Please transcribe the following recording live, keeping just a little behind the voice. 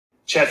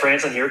Chad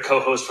Franzen here,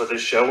 co-host for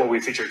this show where we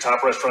feature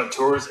top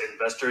restaurateurs,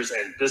 investors,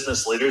 and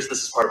business leaders.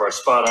 This is part of our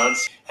SpotOn.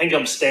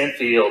 Hengam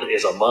Stanfield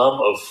is a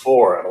mom of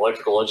four, an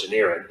electrical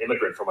engineer, an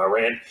immigrant from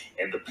Iran,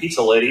 and the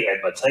pizza lady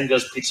at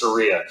MATTENGA'S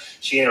Pizzeria.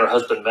 She and her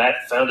husband,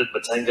 Matt, founded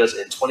MATTENGA'S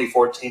in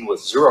 2014 with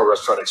zero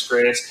restaurant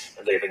experience,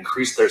 and they've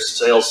increased their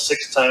sales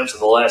 6 times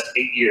in the last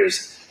 8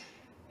 years.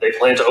 They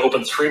plan to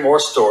open 3 more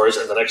stores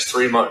in the next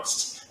 3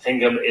 months.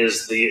 Hengam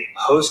is the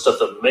host of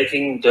the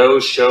Making Dough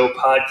Show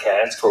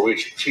podcast, where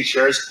she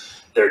shares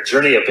their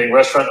journey of being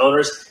restaurant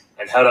owners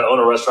and how to own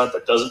a restaurant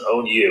that doesn't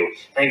own you.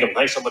 Hengam,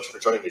 thanks so much for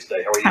joining me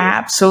today. How are you?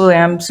 Absolutely.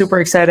 I'm super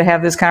excited to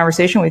have this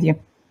conversation with you.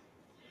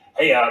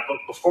 Hey,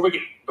 before we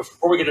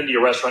get into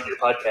your restaurant and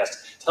your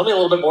podcast, tell me a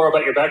little bit more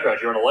about your background.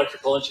 You're an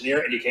electrical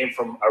engineer and you came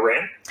from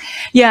Iran?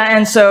 Yeah,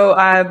 and so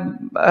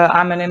I'm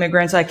an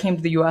immigrant. I came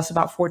to the U.S.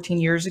 about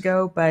 14 years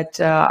ago, but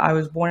I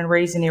was born and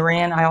raised in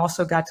Iran. I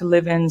also got to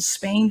live in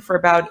Spain for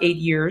about 8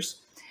 years.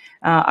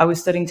 I was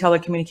studying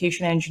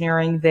telecommunication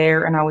engineering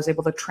there, and I was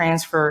able to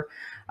transfer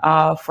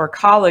for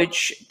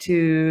college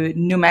to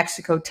New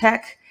Mexico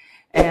Tech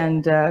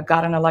and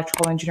got an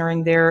electrical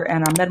engineering there.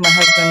 And I met my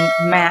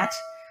husband, Matt.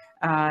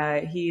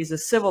 He's a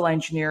civil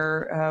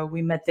engineer.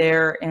 We met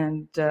there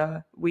and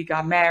we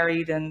got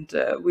married, and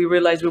we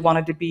realized we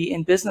wanted to be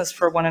in business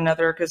for one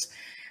another because,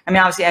 I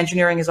mean, obviously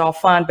engineering is all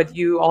fun, but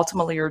you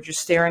ultimately are just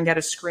staring at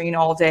a screen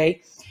all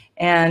day.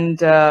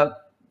 And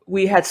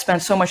we had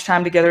spent so much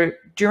time together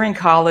during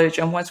college,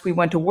 and once we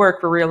went to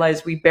work, we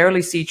realized we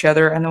barely see each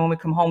other, and then when we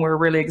come home, we were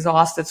really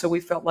exhausted. So we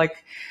felt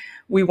like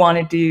we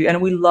wanted to, and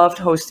we loved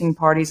hosting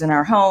parties in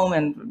our home,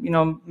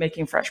 and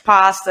making fresh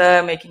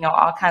pasta, making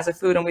all kinds of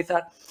food. And we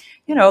thought,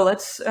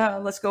 let's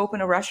go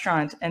open a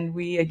restaurant. And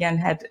we again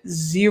had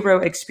zero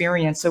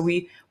experience, so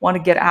we want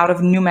to get out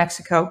of New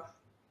Mexico,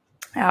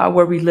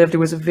 where we lived. It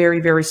was a very,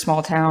 very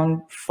small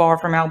town, far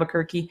from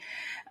Albuquerque.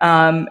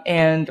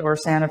 Or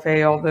Santa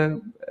Fe, all the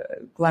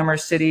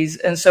glamorous cities.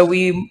 And so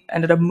we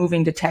ended up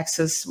moving to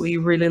Texas. We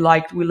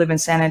live in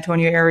San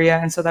Antonio area.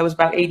 And so that was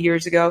about 8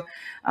 years ago.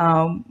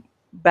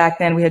 Back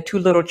then we had 2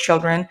 little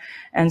children.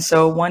 And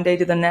so one day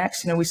to the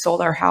next, we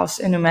sold our house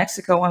in New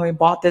Mexico and we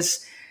bought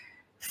this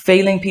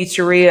failing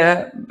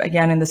pizzeria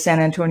again in the San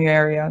Antonio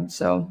area.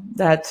 So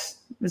that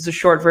is a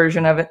short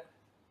version of it.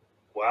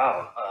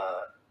 Wow.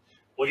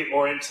 We'll get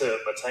more into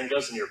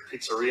MATTENGA'S and your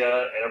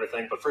pizzeria and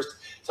everything. But first,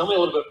 tell me a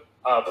little bit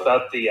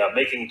about the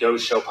Making Dough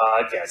Show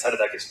podcast. How did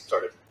that get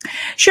started?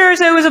 Sure.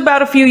 So it was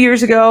about a few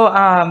years ago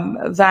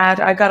that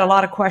I got a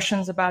lot of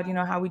questions about,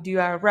 how we do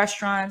our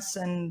restaurants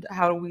and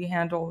how do we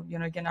handle,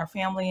 again, our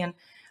family. And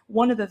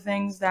one of the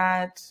things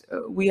that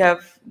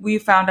we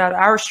found out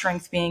our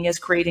strength being is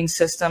creating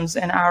systems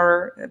in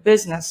our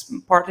business,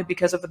 partly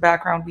because of the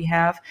background we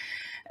have.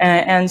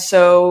 And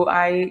so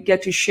I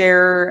get to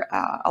share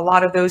a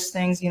lot of those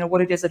things,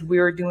 what it is that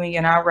we're doing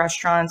in our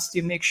restaurants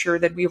to make sure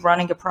that we're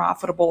running a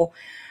profitable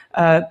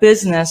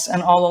business,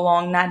 and all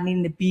along not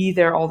needing to be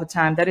there all the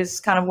time. That is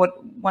kind of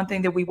one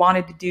thing that we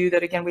wanted to do,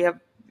 that again, we have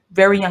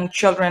very young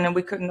children and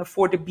we couldn't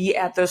afford to be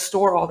at the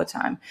store all the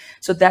time.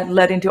 So that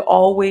led into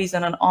always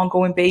on an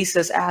ongoing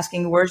basis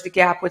asking, where's the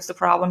gap? What's the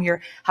problem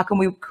here? How can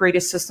we create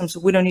a system so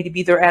we don't need to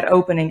be there at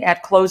opening,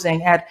 at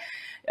closing,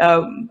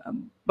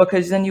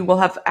 because then you will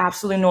have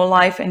absolutely no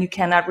life and you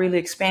cannot really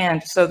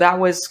expand. So that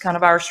was kind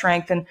of our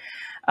strength. And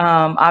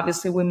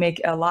obviously we make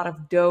a lot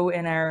of dough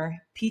in our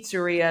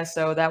pizzeria,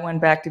 so that went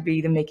back to be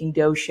the Making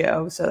Dough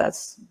Show. So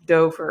that's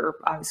dough for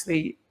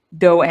obviously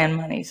dough and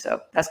money.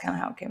 So that's kind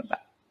of how it came about.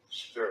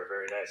 Sure,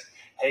 very nice.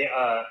 Hey,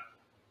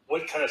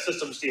 what kind of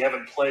systems do you have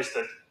in place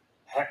that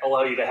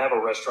allow you to have a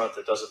restaurant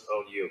that doesn't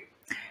own you?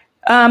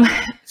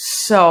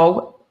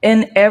 So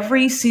in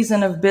every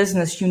season of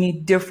business, you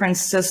need different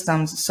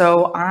systems.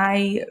 So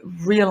I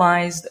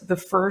realized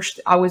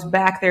I was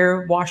back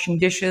there washing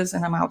dishes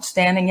and I'm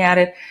outstanding at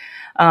it.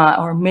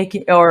 Or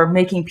making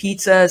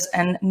pizzas,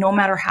 and no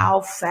matter how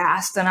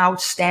fast and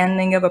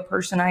outstanding of a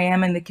person I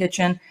am in the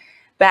kitchen,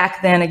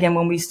 back then, again,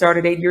 when we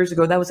started 8 years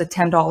ago, that was a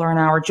 $10 an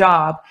hour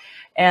job.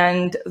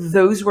 And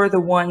those were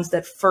the ones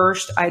that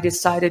first I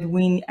decided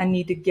I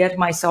need to get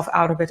myself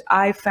out of it.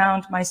 I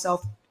found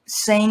myself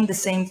saying the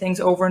same things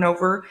over and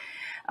over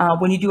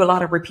when you do a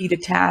lot of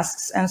repeated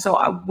tasks. And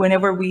so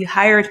whenever we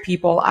hired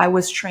people, I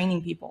was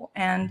training people.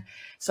 And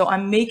so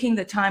I'm making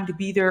the time to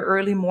be there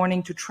early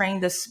morning to train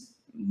this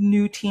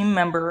new team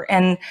member,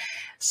 and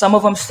some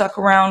of them stuck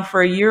around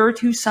for a year or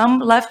two, some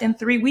left in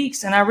 3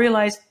 weeks. And I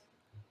realized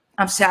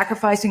I'm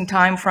sacrificing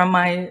time from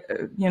my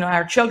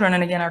our children.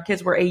 And again, our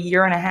kids were 1.5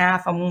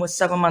 years and one was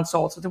 7 months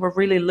old, so they were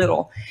really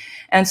little.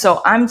 And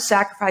so I'm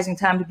sacrificing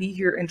time to be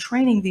here and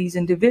training these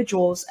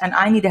individuals, and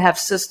I need to have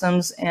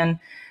systems and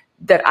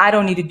that I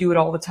don't need to do it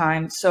all the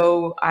time.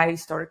 So I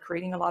started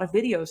creating a lot of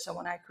videos. So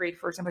when I create,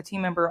 for example, a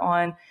team member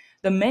on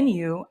the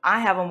menu, I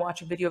have them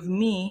watch a video of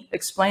me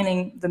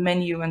explaining the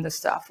menu and the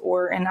stuff.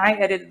 And I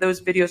edited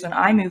those videos on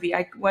iMovie.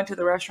 I went to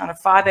the restaurant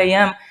at 5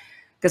 a.m.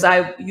 because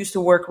I used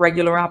to work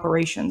regular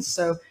operations.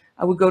 So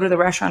I would go to the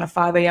restaurant at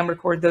 5 a.m.,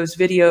 record those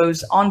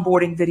videos,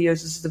 onboarding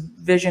videos. This is the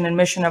vision and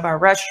mission of our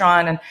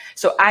restaurant. And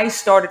so I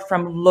started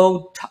from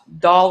low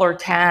dollar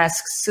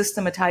tasks,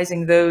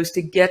 systematizing those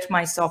to get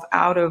myself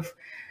out of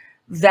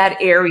that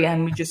area.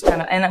 And we just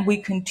and we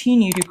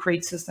continue to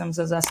create systems.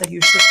 As I said,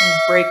 your systems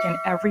break in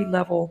every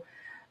level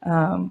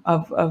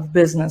of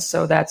business.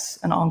 So that's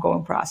an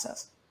ongoing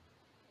process.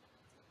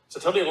 So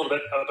tell me a little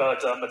bit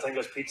about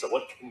Mattenga's Pizza.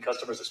 What can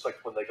customers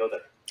expect when they go there?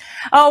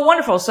 Oh,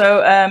 wonderful.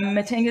 So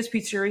Mattenga's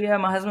Pizzeria,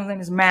 my husband's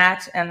name is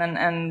Matt,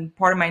 and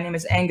part of my name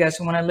is Angus.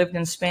 And when I lived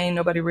in Spain,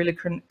 nobody really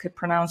could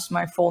pronounce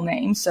my full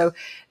name. So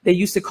they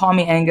used to call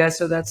me Angus.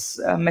 So that's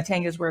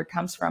Mattenga's where it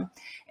comes from.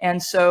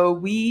 And so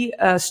we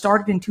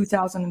started in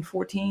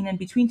 2014. And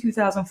between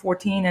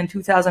 2014 and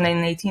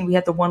 2018, we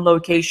had the one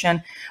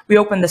location. We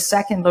opened the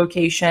second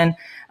location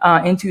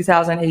in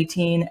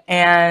 2018.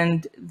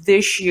 And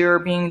this year,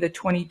 being the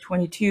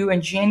 2022,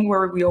 in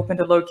January, we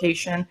opened a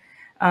location.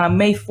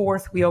 May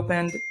 4th, we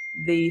opened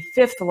the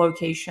 5th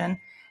location,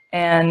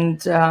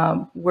 and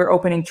we're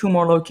opening 2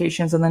 more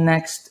locations in the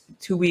next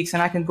 2 weeks.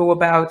 And I can go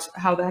about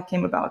how that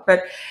came about.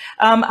 But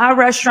our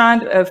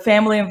restaurant, a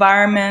family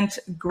environment,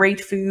 great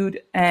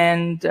food,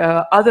 and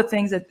other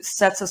things that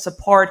sets us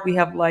apart. We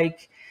have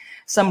like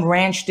some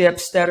ranch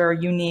dips that are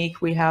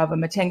unique. We have a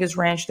Mattenga's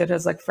ranch that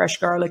has like fresh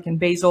garlic and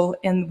basil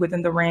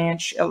within the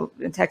ranch.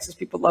 In Texas,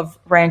 people love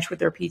ranch with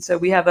their pizza.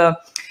 We have a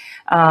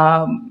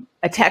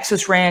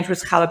Texas ranch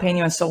with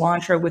jalapeno and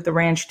cilantro with the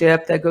ranch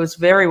dip that goes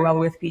very well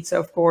with pizza,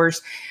 of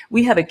course.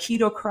 We have a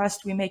keto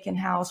crust we make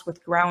in-house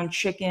with ground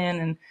chicken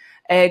and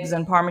eggs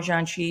and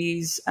Parmesan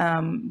cheese.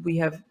 We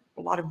have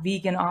a lot of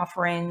vegan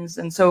offerings,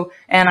 and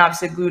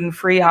obviously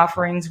gluten-free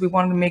offerings. We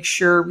wanted to make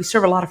sure we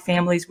serve a lot of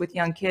families with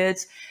young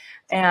kids,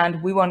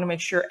 and we wanted to make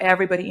sure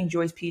everybody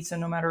enjoys pizza,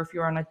 no matter if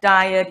you're on a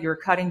diet, you're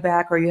cutting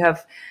back, or you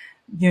have,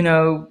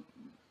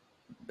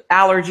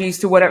 allergies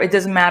to whatever. It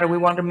doesn't matter. We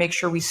wanted to make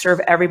sure we serve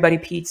everybody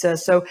pizza.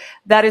 So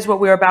that is what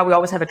we're about. We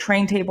always have a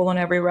train table in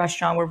every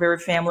restaurant. We're a very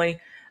family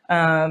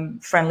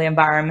friendly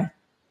environment.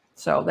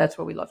 So that's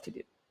what we love to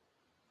do.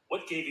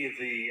 What gave you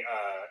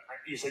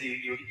you said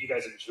you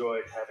guys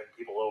enjoyed having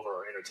people over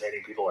or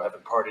entertaining people or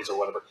having parties or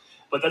whatever,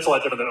 but that's a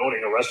lot different than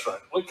owning a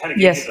restaurant. What kind of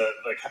gave you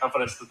the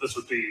confidence that this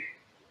would be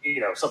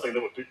something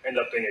that would end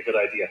up being a good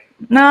idea?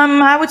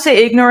 I would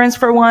say ignorance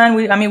for one.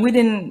 We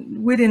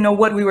didn't know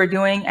what we were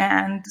doing.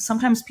 And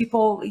sometimes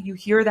you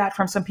hear that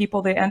from some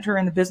people, they enter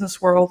in the business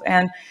world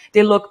and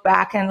they look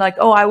back and like,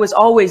 oh, I was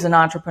always an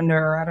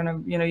entrepreneur. I don't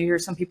know. You hear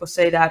some people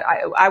say that.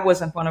 I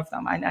wasn't one of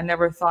them. I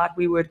never thought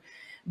we would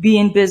be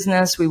in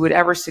business. We would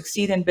ever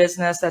succeed in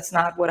business. That's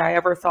not what I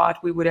ever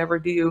thought we would ever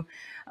do.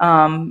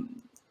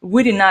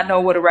 We did not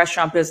know what a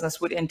restaurant business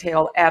would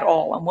entail at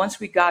all. And once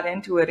we got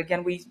into it,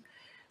 again, we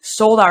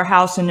sold our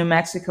house in New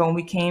Mexico and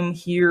we came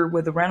here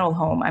with a rental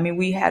home.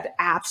 We had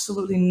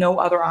absolutely no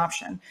other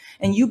option.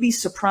 And you'd be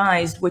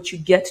surprised what you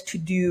get to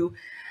do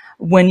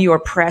when you are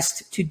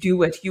pressed to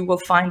do it. You will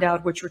find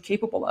out what you're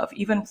capable of.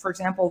 Even, for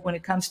example, when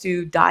it comes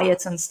to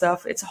diets and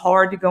stuff, it's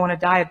hard to go on a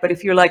diet. But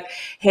if you're like,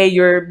 hey,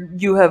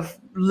 you have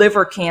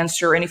liver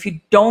cancer, and if you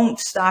don't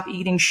stop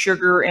eating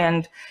sugar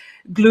and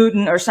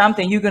gluten or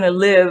something, you're going to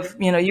live,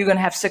 you're going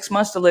to have 6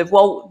 months to live.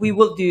 Well, we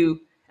will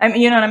do.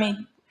 You know what I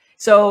mean?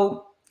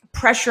 So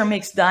pressure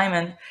makes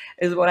diamond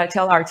is what I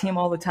tell our team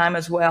all the time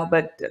as well.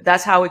 But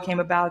that's how it came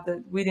about.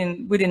 That we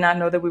did not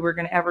know that we were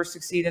going to ever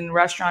succeed in a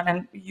restaurant.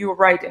 And you were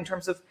right in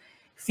terms of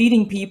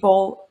feeding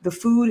people. The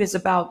food is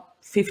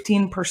about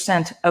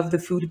 15% of the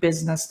food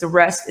business. The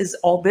rest is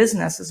all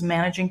business, is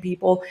managing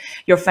people,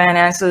 your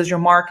finances, your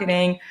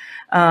marketing,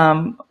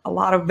 a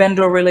lot of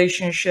vendor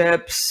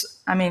relationships.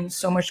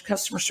 So much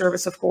customer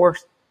service, of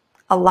course,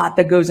 a lot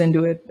that goes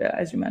into it,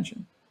 as you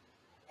mentioned.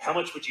 How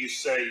much would you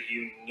say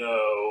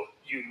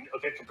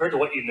compared to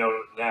what you know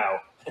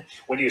now?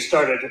 When you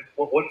started,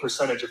 what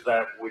percentage of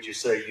that would you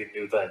say you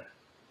knew then?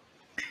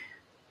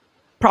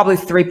 Probably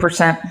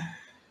 3%.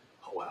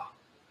 Oh, wow.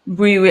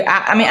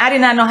 I did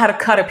not know how to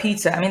cut a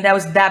pizza. That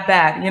was that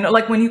bad.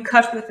 Like when you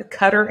cut with a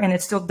cutter and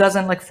it still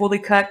doesn't like fully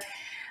cut.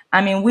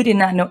 We did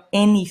not know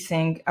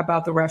anything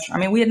about the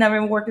restaurant. We had never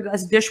even worked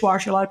as a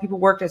dishwasher. A lot of people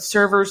worked as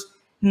servers,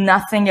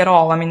 nothing at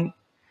all.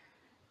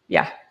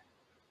 Yeah.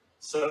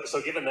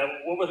 So given that,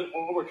 what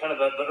were kind of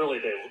the early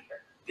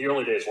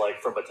days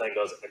like for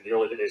Mattenga's, and the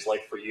early days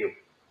like for you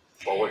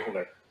while working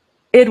there?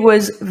 It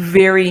was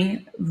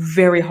very,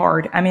 very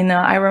hard.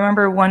 I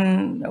remember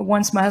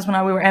once my husband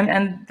and I,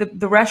 and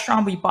the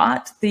restaurant we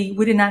bought,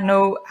 we did not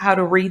know how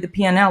to read the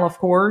P&L, of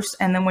course.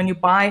 And then when you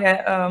buy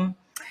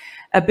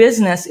a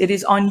business, it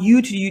is on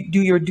you to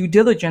do your due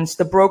diligence.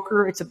 The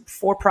broker, it's a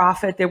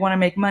for-profit. They want to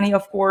make money,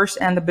 of course.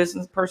 And the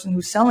business person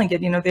who's selling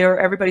it,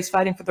 everybody's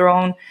fighting for their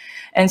own.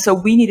 And so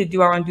we need to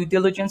do our own due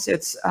diligence.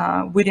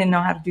 We didn't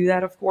know how to do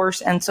that, of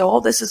course. And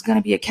so, this is going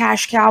to be a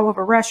cash cow of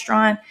a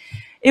restaurant.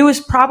 It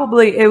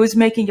was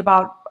making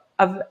about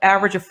an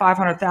average of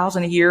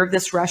 $500,000 a year,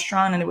 this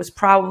restaurant. And it was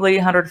probably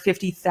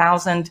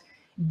 $150,000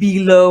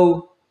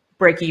 below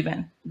break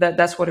even.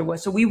 That's what it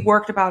was. So we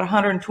worked about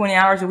 120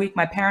 hours a week.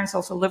 My parents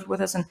also lived with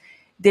us, and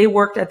They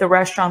worked at the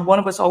restaurant. One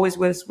of us always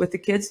was with the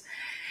kids.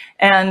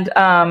 And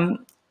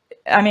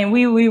I mean,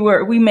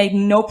 we made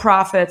no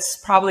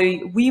profits.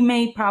 We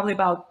made probably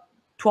about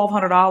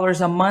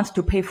 $1,200 a month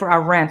to pay for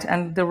our rent.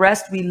 And the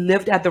rest, we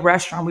lived at the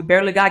restaurant. We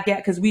barely got gas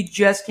because we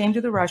just came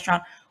to the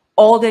restaurant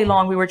all day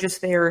long. We were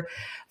just there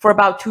for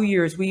about 2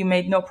 years. We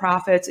made no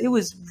profits. It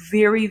was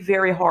very,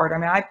 very hard. I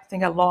mean, I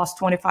think I lost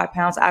 25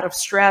 pounds out of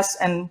stress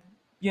and,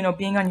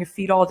 being on your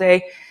feet all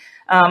day.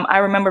 I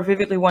remember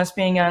vividly once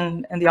being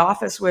in the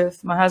office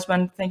with my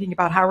husband, thinking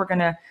about how we're going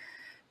to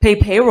pay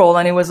payroll.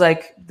 And it was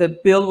like the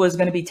bill was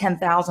going to be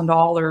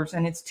 $10,000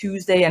 and it's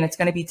Tuesday and it's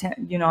going to be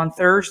on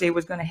Thursday it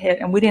was going to hit,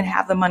 and we didn't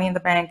have the money in the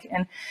bank.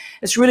 And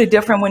it's really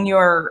different when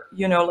you're,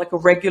 like a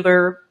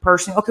regular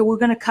person. Okay, we're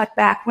going to cut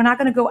back. We're not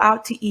going to go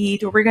out to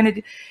eat, or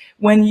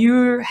when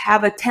you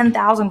have a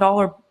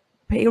 $10,000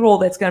 payroll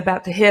that's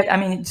about to hit. I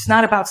mean, it's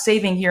not about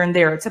saving here and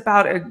there. It's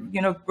about a,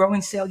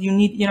 growing sale. You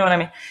need, you know what I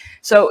mean?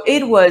 So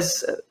it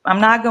was, I'm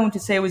not going to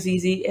say it was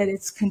easy.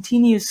 It's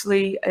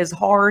continuously as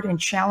hard and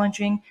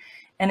challenging,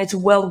 and it's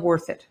well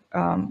worth it.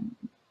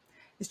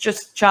 It's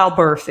just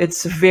childbirth.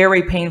 It's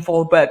very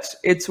painful, but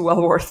it's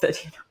well worth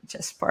it.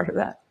 Just part of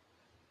that.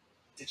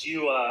 Did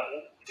you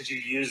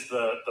use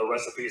the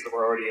recipes that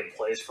were already in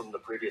place from the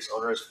previous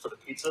owners for the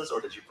pizzas,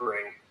 or did you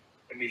bring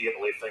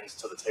immediately things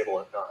to the table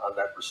in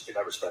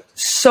that respect?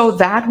 So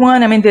that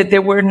one, I mean,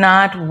 there were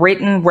not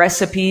written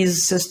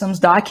recipes, systems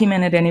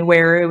documented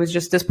anywhere. It was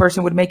just this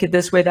person would make it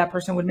this way, that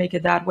person would make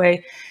it that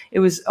way. It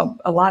was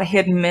a lot of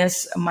hit and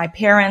miss. My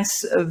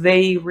parents,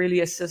 they really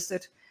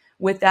assisted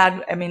with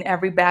that. I mean,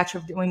 every batch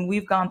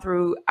we've gone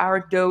through our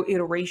dough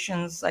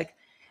iterations,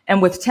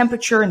 and with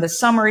temperature in the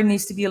summer, it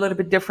needs to be a little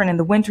bit different. In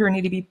the winter, it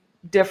need to be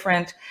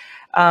different.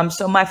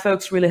 So my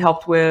folks really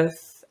helped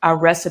with our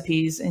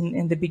recipes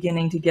in the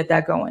beginning to get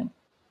that going.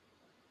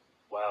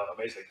 Wow,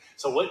 amazing.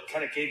 So what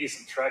kind of gave you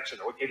some traction,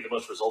 or what gave you the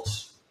most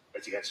results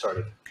as you got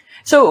started?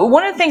 So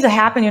one of the things that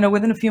happened,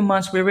 within a few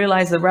months, we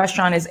realized the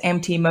restaurant is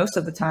empty most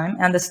of the time,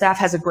 and the staff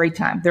has a great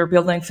time. They're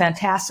building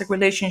fantastic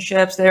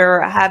relationships.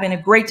 They're having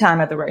a great time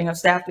at the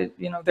staff.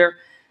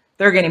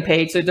 They're getting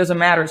paid, so it doesn't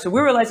matter. So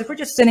we realized if we're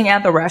just sitting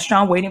at the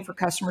restaurant waiting for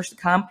customers to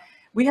come,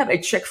 we have a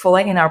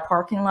Chick-fil-A in our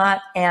parking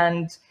lot,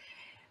 and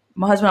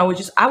my husband,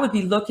 I would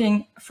be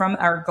looking from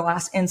our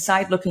glass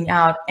inside, looking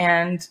out,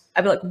 and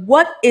I'd be like,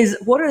 what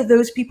are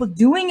those people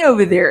doing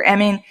over there? I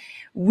mean,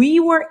 we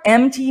were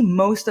empty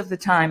most of the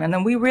time. And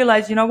then we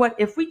realized, you know what,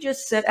 if we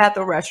just sit at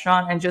the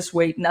restaurant and just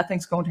wait,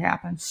 nothing's going to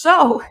happen.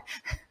 So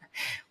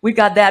we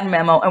got that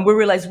memo, and we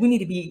realized we need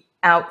to be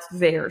out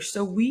there.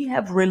 So we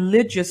have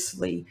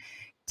religiously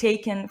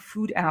taken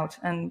food out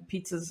and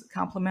pizzas,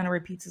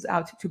 complimentary pizzas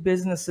out to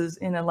businesses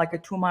in a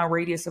 2-mile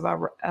radius of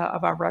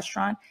our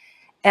restaurant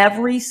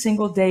every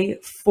single day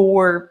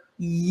for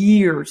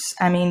years.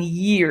 I mean,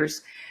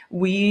 years.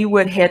 We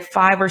would hit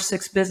 5 or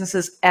 6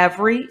 businesses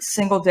every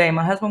single day.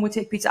 My husband would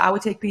take pizza. I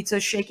would take pizza,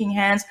 shaking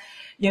hands.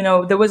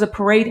 There was a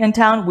parade in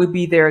town, we'd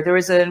be there. There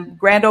was a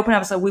grand opening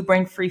episode, we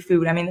bring free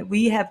food. I mean,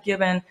 we have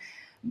given,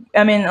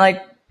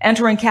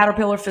 entering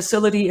Caterpillar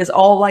facility is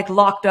all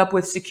locked up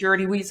with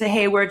security. We say,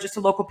 hey, we're just a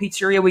local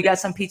pizzeria. We got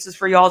some pizzas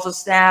for y'all as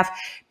staff.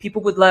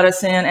 People would let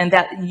us in, and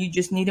that you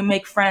just need to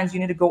make friends. You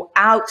need to go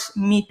out,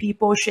 meet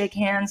people, shake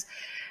hands,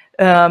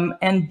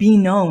 and be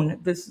known.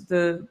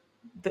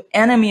 The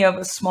enemy of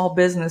a small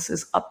business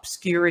is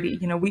obscurity.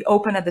 We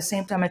open at the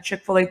same time at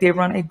Chick-fil-A. They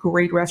run a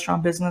great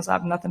restaurant business. I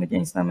have nothing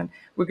against them, and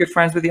we're good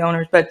friends with the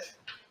owners. But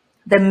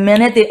the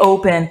minute they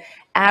open,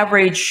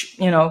 average,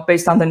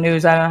 based on the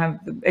news, I don't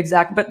have the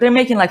exact, but they're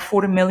making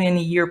 $40 million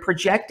a year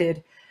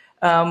projected.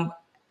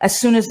 As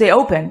soon as they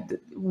open,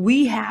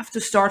 we have to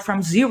start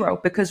from zero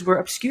because we're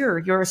obscure.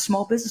 You're a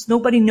small business.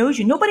 Nobody knows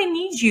you. Nobody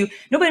needs you.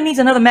 Nobody needs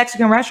another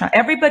Mexican restaurant.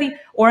 Everybody,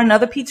 or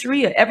another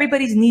pizzeria.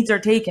 Everybody's needs are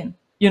taken.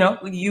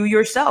 You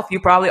yourself, you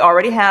probably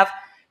already have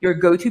your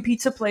go-to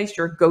pizza place,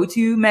 your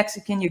go-to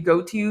Mexican, your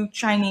go-to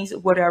Chinese,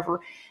 whatever.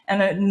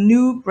 And a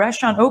new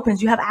restaurant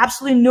opens, you have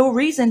absolutely no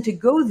reason to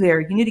go there.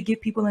 You need to give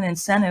people an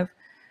incentive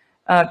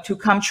to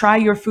come try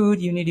your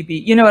food. You need to be,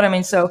 you know what I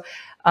mean? So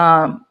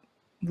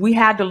we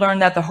had to learn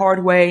that the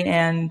hard way,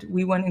 and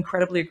we went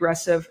incredibly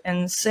aggressive.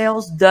 And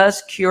sales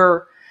does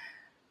cure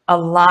a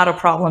lot of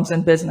problems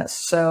in business.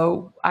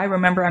 So I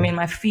remember,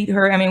 my feet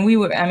hurt.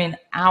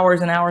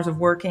 Hours and hours of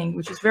working,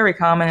 which is very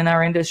common in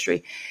our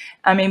industry.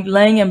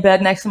 Laying in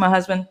bed next to my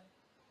husband,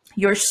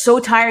 you're so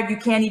tired you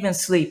can't even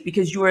sleep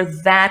because you are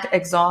that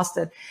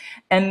exhausted.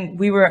 And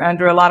we were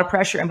under a lot of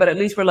pressure. But at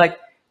least we're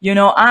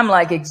I'm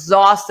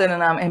exhausted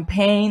and I'm in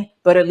pain,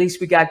 but at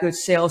least we got good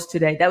sales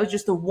today. That was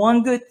just the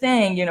one good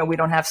thing. We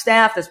don't have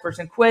staff. This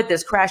person quit.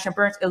 This crash and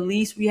burns. At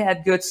least we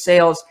had good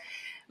sales.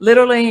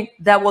 Literally,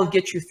 that will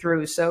get you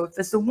through. So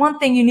that's the one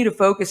thing you need to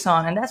focus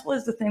on. And that's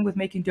what's the thing with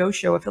making dough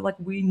show. I feel like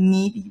we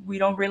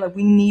don't realize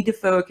we need to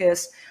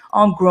focus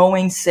on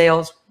growing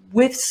sales.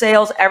 With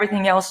sales,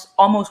 everything else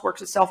almost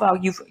works itself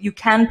out. You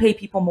can pay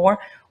people more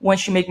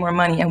once you make more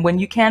money. And when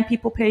you can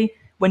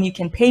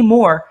pay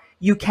more,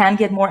 you can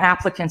get more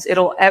applicants.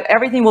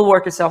 Everything will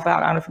work itself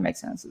out. I don't know if it makes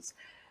sense. It's,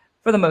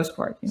 for the most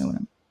part, you know what I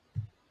mean.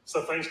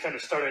 So things kind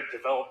of started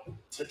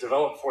to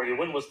develop for you.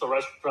 When was the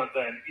restaurant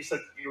then? You said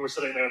you were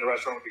sitting there in the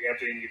restaurant would be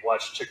empty and you'd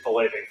watch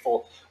Chick-fil-A being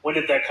full. When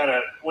did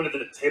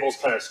the tables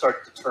kind of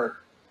start to turn?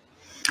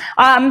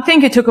 I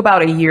think it took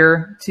about a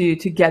year to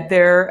get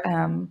there,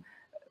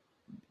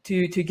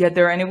 to get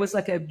there. And it was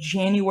like a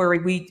January,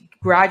 we've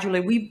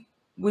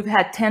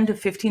had 10 to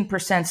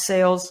 15%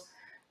 sales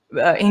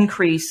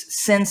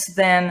increase since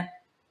then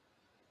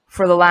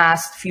for the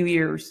last few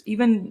years,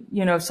 even,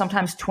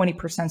 sometimes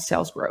 20%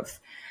 sales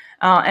growth.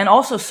 And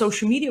also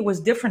social media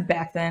was different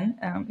back then.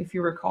 If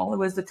you recall, it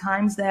was the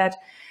times that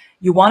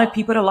you wanted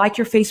people to like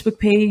your Facebook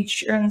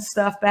page and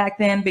stuff back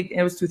then.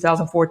 It was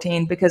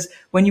 2014, because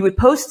when you would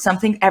post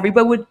something,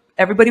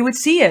 everybody would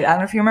see it. I don't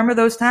know if you remember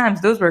those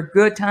times. Those were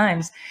good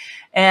times.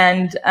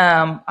 And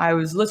I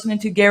was listening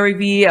to Gary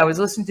Vee. I was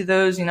listening to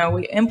those,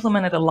 we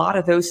implemented a lot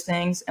of those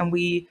things, and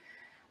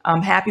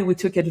I'm happy we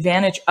took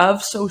advantage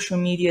of social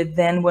media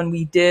then when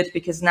we did,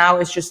 because now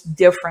it's just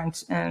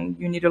different and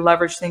you need to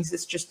leverage things.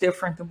 It's just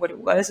different than what it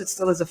was. It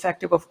still is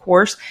effective, of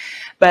course,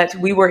 but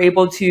we were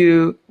able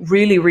to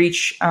really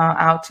reach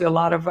out to a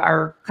lot of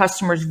our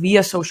customers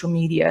via social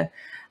media.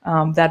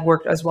 That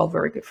worked as well.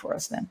 Very good for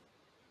us then.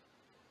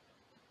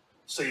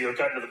 So you've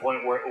gotten to the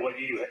point where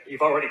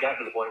you've already gotten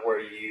to the point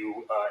where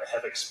you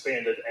have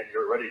expanded and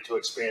you're ready to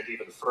expand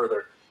even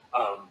further.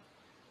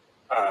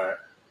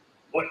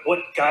 What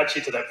got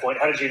you to that point?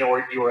 How did you know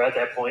where you were at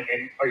that point?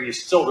 And are you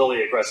still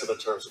really aggressive in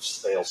terms of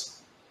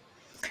sales?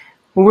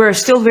 Well, we're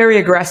still very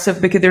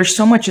aggressive because there's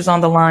so much is on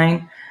the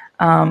line.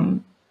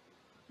 When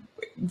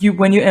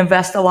you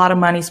invest a lot of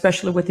money,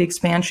 especially with the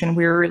expansion,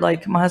 we're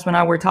like, my husband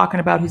and I were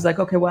talking about, he's like,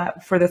 okay, well,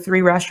 for the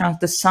 3 restaurants,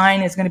 the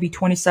sign is going to be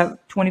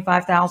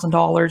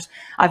 $25,000.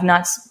 I've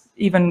not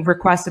even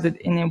requested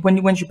it. And when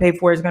you pay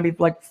for it, it's going to be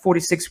like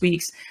 46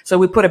 weeks. So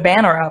we put a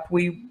banner up.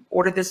 We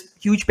ordered this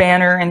huge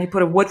banner and you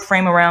put a wood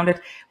frame around it.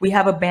 We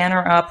have a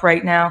banner up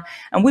right now,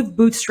 and we've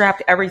bootstrapped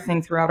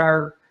everything throughout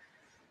our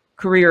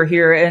career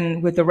here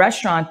and with the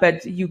restaurant.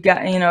 But you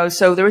got,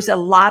 so there's a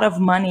lot of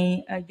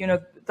money,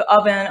 the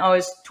oven,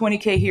 is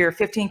 $20K here,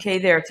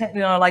 $15K there, 10,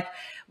 like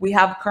we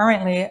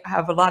currently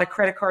have a lot of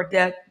credit card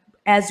debt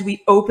as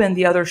we open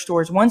the other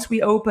stores. Once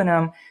we open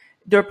them,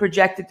 they're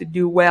projected to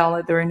do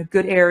well. They're in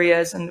good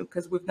areas, and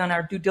because we've done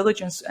our due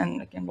diligence,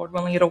 and again, Lord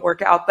willing, it'll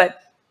work out.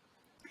 But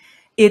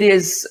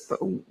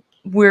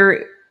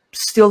we're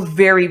still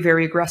very,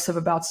 very aggressive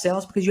about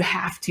sales, because you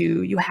have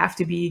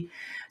to be,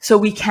 so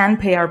we can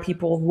pay our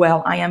people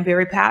well. I am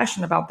very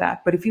passionate about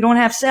that. But if you don't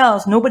have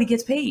sales, nobody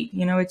gets paid.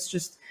 It's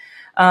just,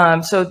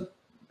 so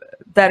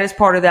that is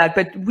part of that.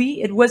 But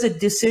it was a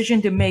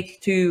decision to make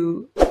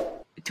to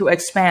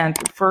expand.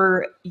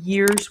 For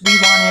years, we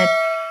wanted,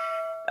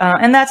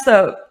 and that's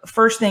the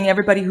first thing.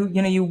 Everybody who,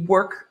 you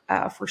work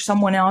for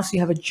someone else,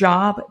 you have a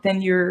job,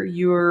 then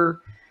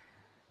you're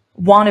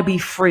want to be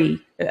free.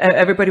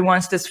 Everybody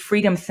wants this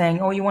freedom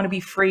thing. Oh, you want to be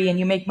free and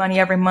you make money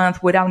every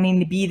month without needing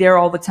to be there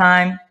all the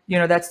time.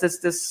 That's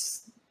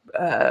this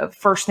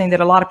first thing that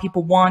a lot of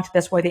people want.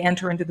 That's why they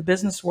enter into the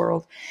business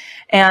world.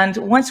 And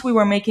once we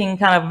were making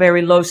kind of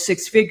very low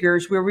 6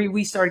 figures,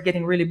 we started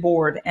getting really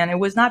bored, and it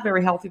was not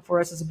very healthy for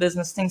us as a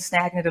business. Things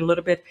stagnated a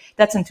little bit.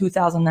 That's in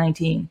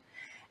 2019.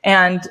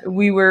 And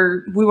we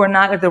were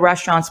not at the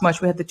restaurants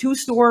much. We had the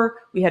 2-store,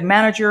 we had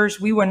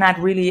managers. We were not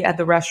really at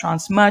the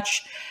restaurants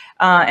much.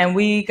 And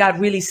we got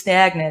really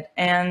stagnant,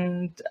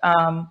 and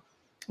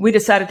we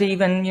decided to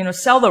even,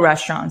 sell the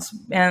restaurants.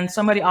 And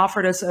somebody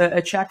offered us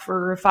a check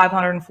for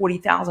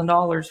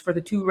 $540,000 for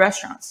the 2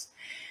 restaurants.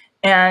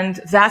 And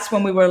that's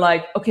when we were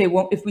like, okay,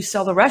 well, if we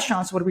sell the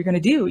restaurants, what are we going to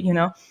do?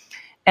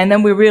 And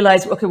then we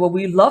realized, okay, well,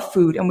 we love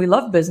food and we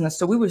love business,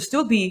 so we would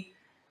still be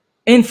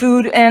in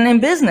food and in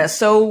business.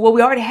 So, well,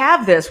 we already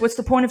have this. What's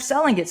the point of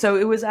selling it? So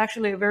it was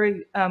actually a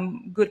very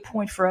good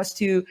point for us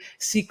to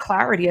see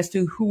clarity as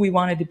to who we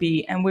wanted to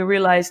be. And we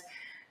realized,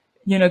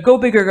 go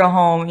big or go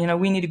home,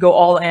 we need to go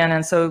all in.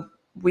 And so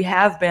we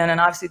have been. And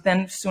obviously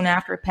then soon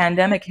after, a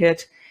pandemic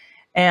hit,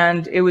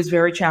 and it was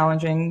very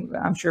challenging,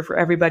 I'm sure, for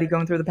everybody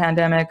going through the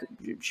pandemic.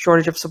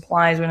 Shortage of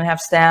supplies, we didn't have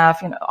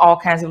staff, all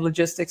kinds of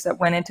logistics that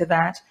went into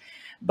that.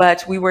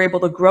 But we were able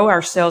to grow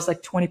our sales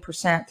like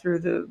 20%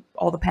 through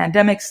all the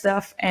pandemic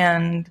stuff,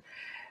 and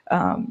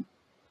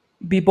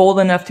be bold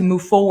enough to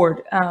move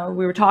forward.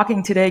 We were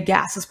talking today,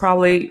 gas is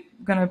probably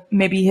going to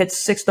maybe hit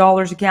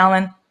 $6 a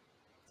gallon.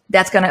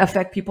 That's going to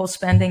affect people's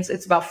spendings.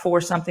 It's about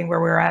 4 something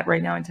where we're at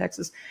right now in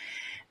Texas.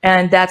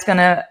 And that's going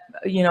to,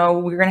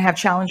 we're going to have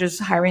challenges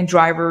hiring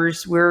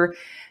drivers. But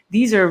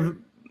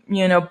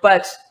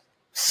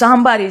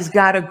somebody's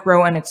got to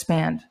grow and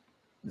expand.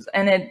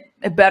 And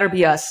it better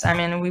be us. I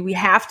mean, we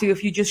have to.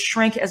 If you just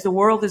shrink as the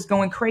world is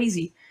going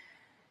crazy,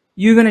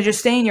 you're going to just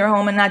stay in your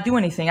home and not do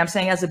anything. I'm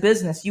saying as a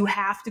business, you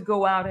have to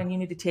go out and you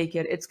need to take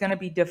it. It's going to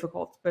be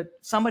difficult, but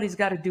somebody's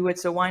got to do it.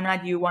 So why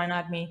not you? Why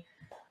not me?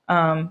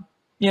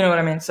 You know what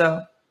I mean?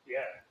 So yeah,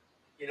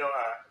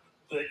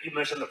 you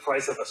mentioned the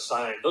price of a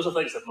sign. Those are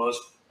things that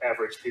most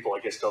average people, I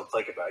guess, don't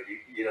think about.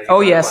 You oh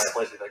yes. Buy a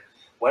place, you think,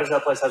 why does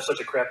that place have such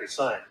a crappy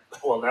sign?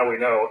 Well, now we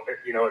know.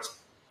 It's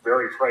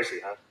very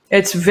pricey, huh?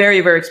 It's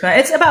very, very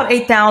expensive. It's about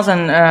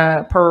 8,000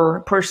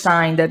 per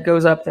sign that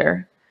goes up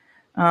there,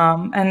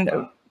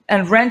 and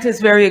rent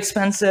is very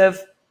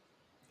expensive.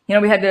 You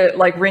know, we had to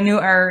like renew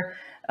our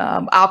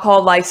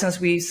alcohol license.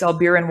 We sell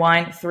beer and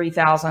wine,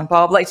 3,000.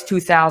 Blah blah. It's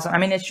 2,000. I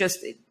mean, it's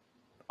just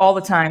all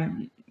the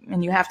time,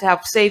 and you have to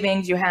have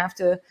savings. You have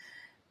to.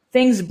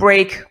 Things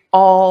break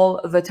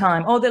all the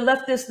time. Oh, they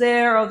left this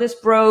there. Oh, this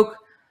broke.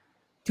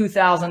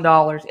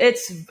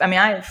 $2,000. I mean,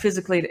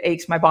 it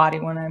aches my body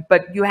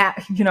but you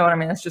know what I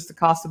mean? That's just the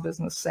cost of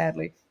business,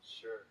 sadly.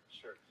 Sure.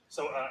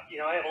 So,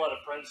 I have a lot of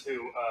friends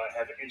who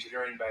have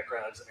engineering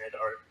backgrounds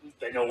and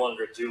they no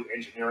longer do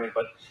engineering,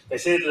 but they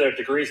say that their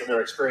degrees and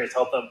their experience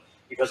help them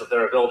because of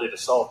their ability to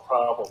solve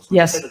problems. Would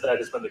yes. you say that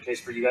has been the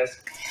case for you guys?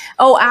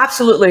 Oh,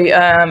 absolutely.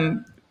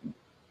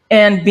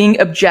 And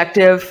being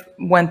objective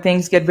when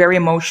things get very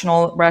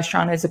emotional.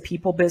 Restaurant is a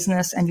people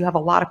business, and you have a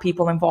lot of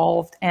people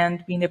involved,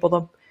 and being able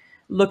to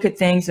look at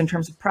things in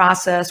terms of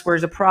process,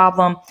 where's a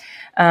problem.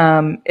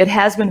 It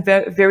has been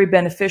very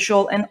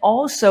beneficial. And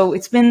also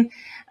it's been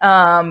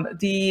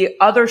the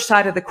other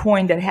side of the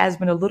coin that has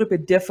been a little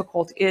bit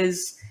difficult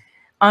is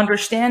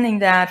understanding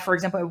that, for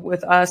example,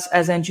 with us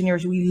as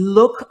engineers, we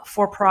look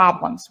for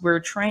problems. We're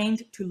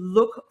trained to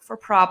look for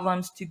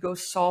problems, to go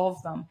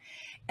solve them.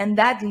 And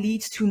that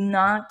leads to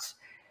not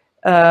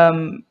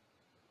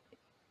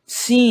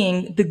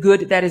seeing the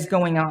good that is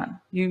going on.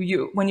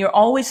 When you're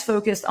always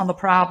focused on the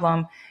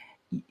problem,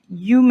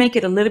 you make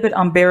it a little bit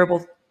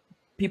unbearable.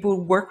 People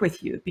work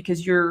with you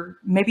because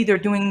maybe they're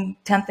doing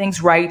 10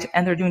 things right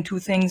and they're doing 2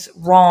 things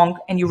wrong,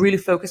 and you really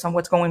focus on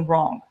what's going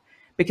wrong,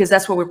 because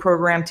that's what we're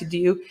programmed to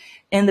do.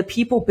 In the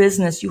people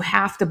business, you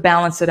have to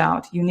balance it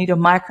out. You need to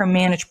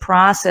micromanage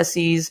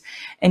processes,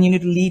 and you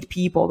need to lead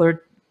people.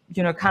 They're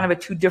kind of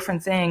 2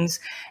 different things.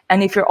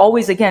 And if you're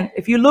always, again,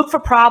 if you look for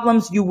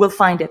problems, you will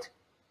find it.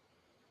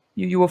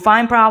 You will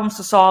find problems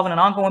to solve on an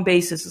ongoing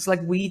basis. It's like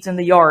weeds in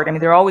the yard. I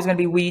mean, there are always going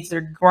to be weeds. They're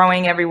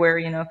growing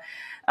everywhere,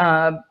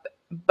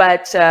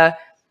 but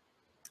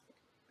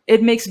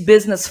it makes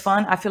business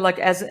fun. I feel like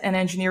as an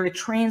engineer, it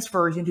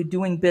transfers into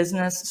doing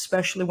business,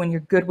 especially when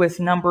you're good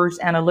with numbers,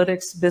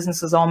 analytics.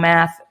 Business is all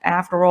math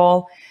after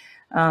all.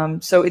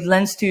 So it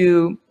lends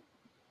to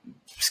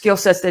skill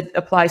sets that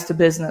applies to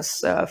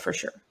business for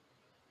sure.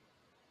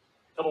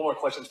 A couple more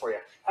questions for you.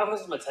 How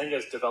has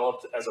MATTENGA'S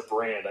developed as a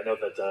brand? I know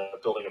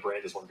that building a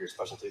brand is one of your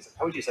specialties.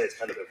 How would you say it's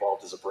kind of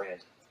evolved as a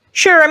brand?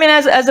 Sure. I mean,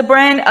 as a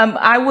brand,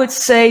 I would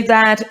say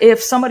that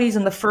if somebody's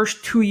in the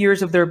first 2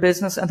 years of their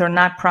business and they're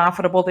not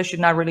profitable, they should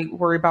not really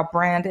worry about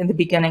brand in the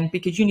beginning,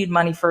 because you need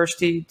money first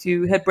to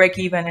hit break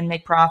even and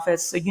make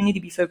profits. So you need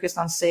to be focused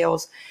on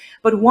sales.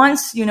 But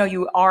once,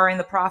 you are in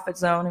the profit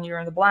zone and you're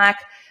in the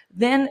black,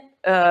 then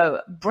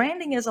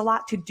branding is a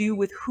lot to do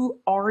with who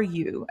are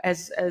you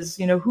as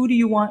who do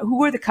you want,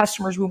 who are the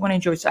customers we want to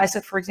enjoy. So I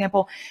said, for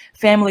example,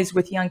 families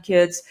with young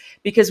kids,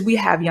 because we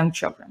have young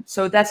children.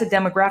 So that's a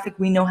demographic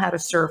we know how to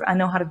serve. I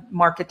know how to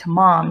market to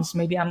moms.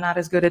 Maybe I'm not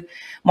as good at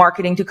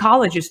marketing to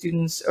college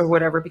students or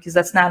whatever, because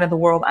that's not in the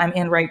world I'm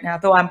in right now,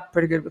 though I'm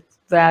pretty good with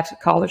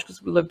that college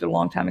because we lived a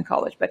long time in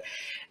college. But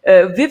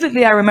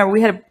vividly, I remember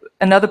we had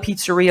another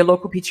pizzeria,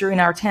 local pizzeria in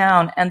our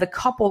town, and the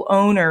couple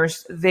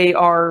owners, they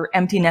are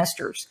empty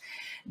nesters.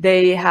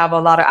 They have a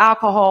lot of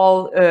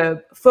alcohol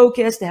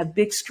focus. They have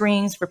big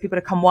screens for people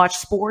to come watch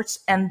sports,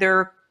 and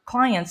their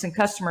clients and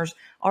customers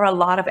are a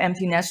lot of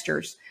empty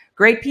nesters.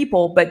 Great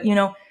people, but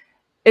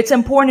it's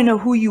important to know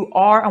who you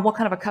are and what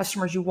kind of a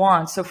customers you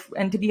want. So,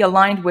 and to be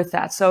aligned with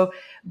that. So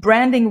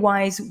branding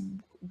wise,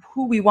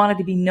 who we wanted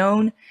to be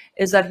known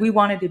is that we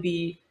wanted to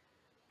be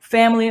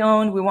family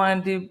owned. We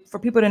wanted for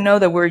people to know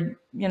that we're,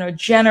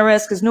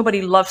 generous, because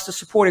nobody loves to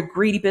support a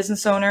greedy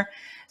business owner.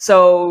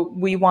 So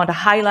we want to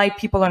highlight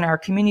people in our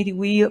community.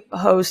 We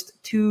host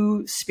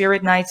 2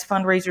 Spirit Nights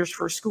fundraisers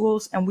for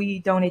schools, and we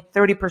donate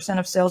 30%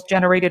 of sales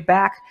generated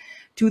back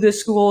to the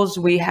schools.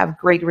 We have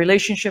great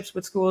relationships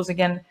with schools.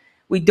 Again,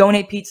 we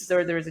donate pizzas.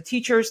 There's a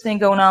teachers thing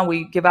going on.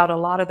 We give out a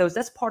lot of those.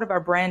 That's part of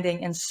our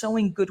branding and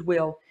sowing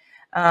goodwill.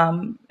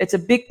 It's a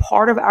big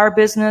part of our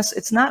business.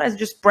 It's not as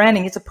just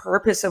branding. It's a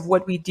purpose of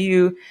what we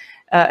do.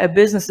 A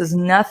business is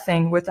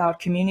nothing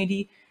without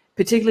community,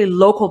 particularly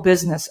local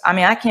business. I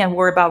mean, I can't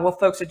worry about what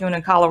folks are doing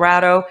in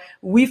Colorado.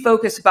 We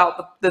focus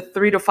about the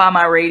 3 to 5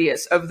 mile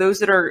radius of those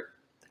that are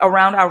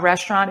around our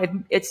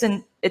restaurant. It's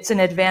an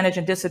advantage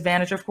and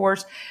disadvantage, of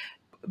course,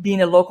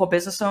 being a local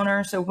business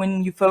owner. So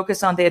when you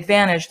focus on the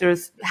advantage,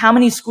 there's how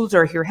many schools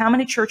are here, how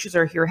many churches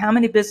are here, how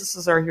many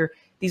businesses are here.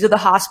 These are the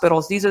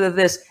hospitals, these are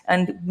this,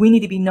 and we need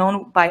to be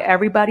known by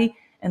everybody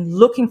and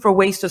looking for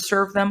ways to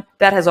serve them.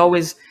 That has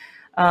always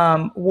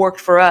worked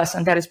for us,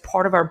 and that is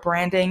part of our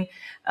branding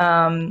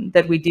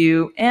that we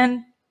do.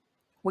 And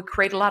we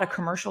create a lot of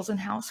commercials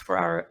in-house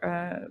for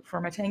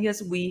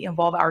MATTENGA'S. We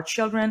involve our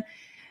children.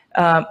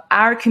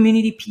 Our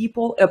community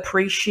people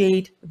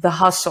appreciate the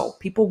hustle.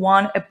 People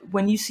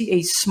when you see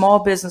a small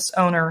business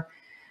owner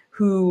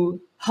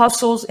who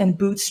hustles and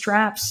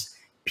bootstraps,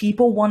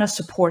 people want to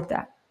support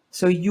that.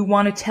 So you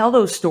want to tell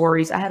those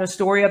stories. I had a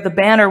story of the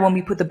banner. When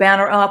we put the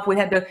banner up, we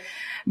had to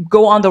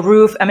go on the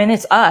roof. I mean,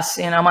 it's us,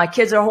 my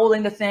kids are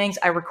holding the things.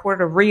 I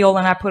recorded a reel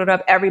and I put it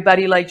up.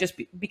 Everybody, like, just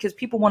because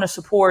people want to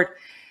support,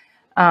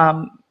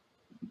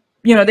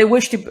 they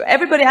wish to,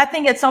 everybody, I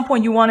think at some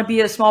point you want to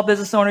be a small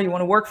business owner, you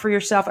want to work for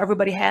yourself.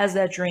 Everybody has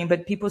that dream,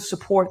 but people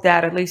support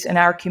that, at least in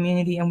our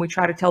community. And we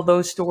try to tell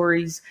those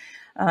stories.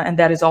 And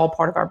that is all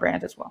part of our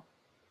brand as well.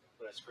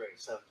 That's great.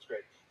 Sounds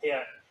great.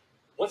 Yeah.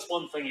 What's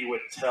one thing you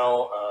would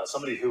tell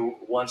somebody who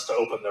wants to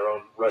open their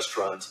own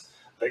restaurant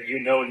that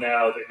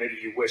now that maybe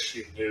you wish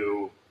you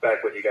knew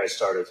back when you guys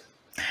started?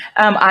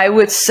 I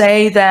would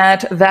say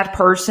that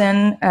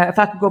person, if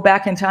I could go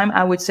back in time,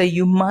 I would say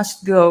you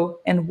must go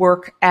and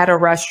work at a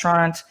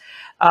restaurant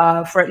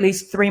for at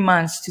least 3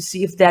 months to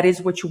see if that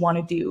is what you want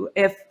to do.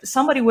 If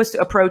somebody was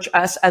to approach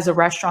us as a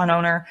restaurant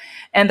owner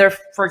and they're,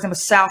 for example,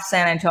 South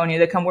San Antonio,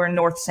 they come, we're in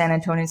North San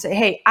Antonio, and say,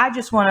 hey, I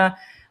just want to,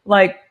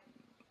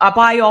 I'll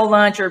buy you all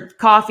lunch or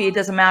coffee, it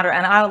doesn't matter.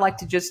 And I would like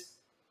to just,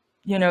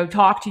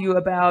 talk to you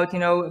about,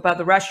 about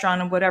the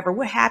restaurant and whatever.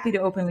 We're happy to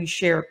openly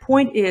share.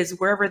 Point is,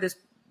 wherever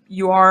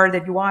you are,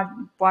 that you are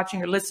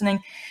watching or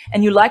listening,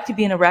 and you like to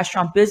be in a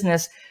restaurant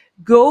business,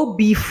 go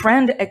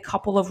befriend a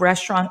couple of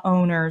restaurant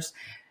owners.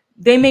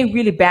 They may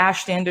really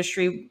bash the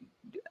industry.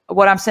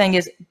 What I'm saying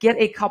is, get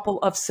a couple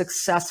of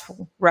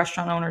successful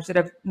restaurant owners that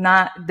have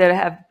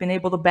been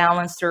able to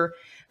balance their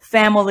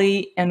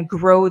family and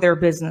grow their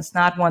business,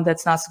 not one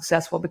that's not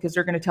successful, because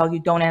they're going to tell you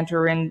don't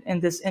enter in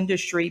this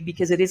industry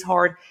because it is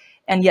hard.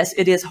 And yes,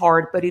 it is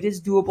hard, but it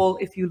is doable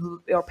if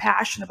you are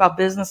passionate about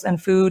business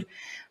and food.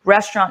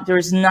 Restaurant,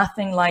 there's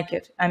nothing like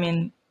it. I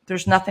mean,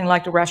 there's nothing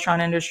like the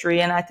restaurant industry.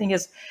 And I think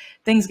as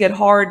things get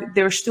hard,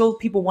 there's still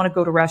people want to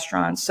go to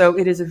restaurants. So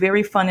it is a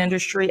very fun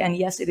industry. And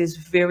yes, it is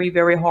very,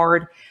 very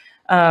hard.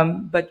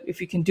 But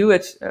if you can do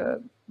it,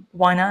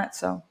 why not?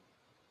 So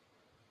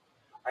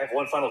I have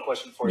one final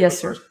question for you. Yes,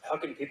 sir. First, how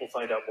can people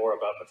find out more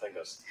about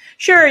Mattenga's?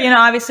 Sure.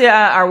 Obviously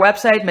our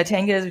website,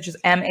 MATTENGA'S, which is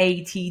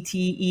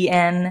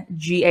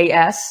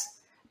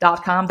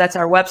MATTENGA'S.com. That's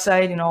our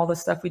website, and all the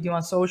stuff we do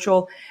on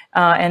social.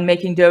 And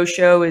Making Dough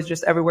Show is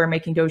just everywhere.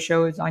 Making Dough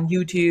Show is on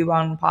YouTube,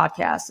 on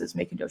podcasts, is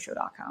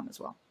makingdoughshow.com as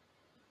well.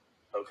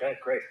 Okay,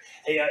 great.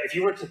 Hey, if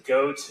you were to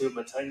go to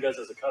Mattenga's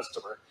as a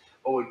customer,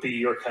 what would be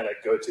your kind of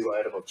go-to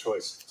item of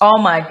choice? Oh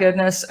my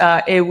goodness.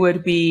 It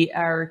would be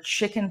our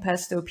chicken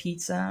pesto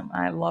pizza.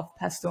 I love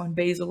pesto and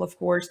basil, of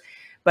course.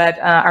 But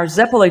our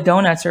zeppole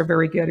donuts are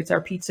very good. It's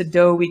our pizza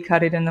dough. We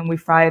cut it and then we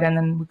fry it and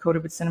then we coat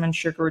it with cinnamon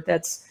sugar.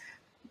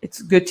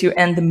 It's good to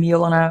end the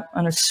meal on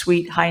a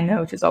sweet high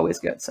note. It's always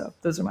good. So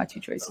those are my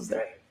two choices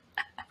there.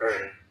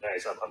 Very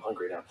nice. I'm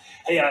hungry now.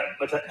 Hey,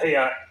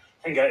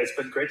 Henga, it's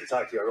been great to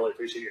talk to you. I really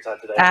appreciate your time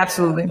today.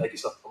 Absolutely. Thank you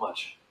so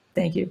much.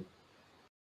 Thank you.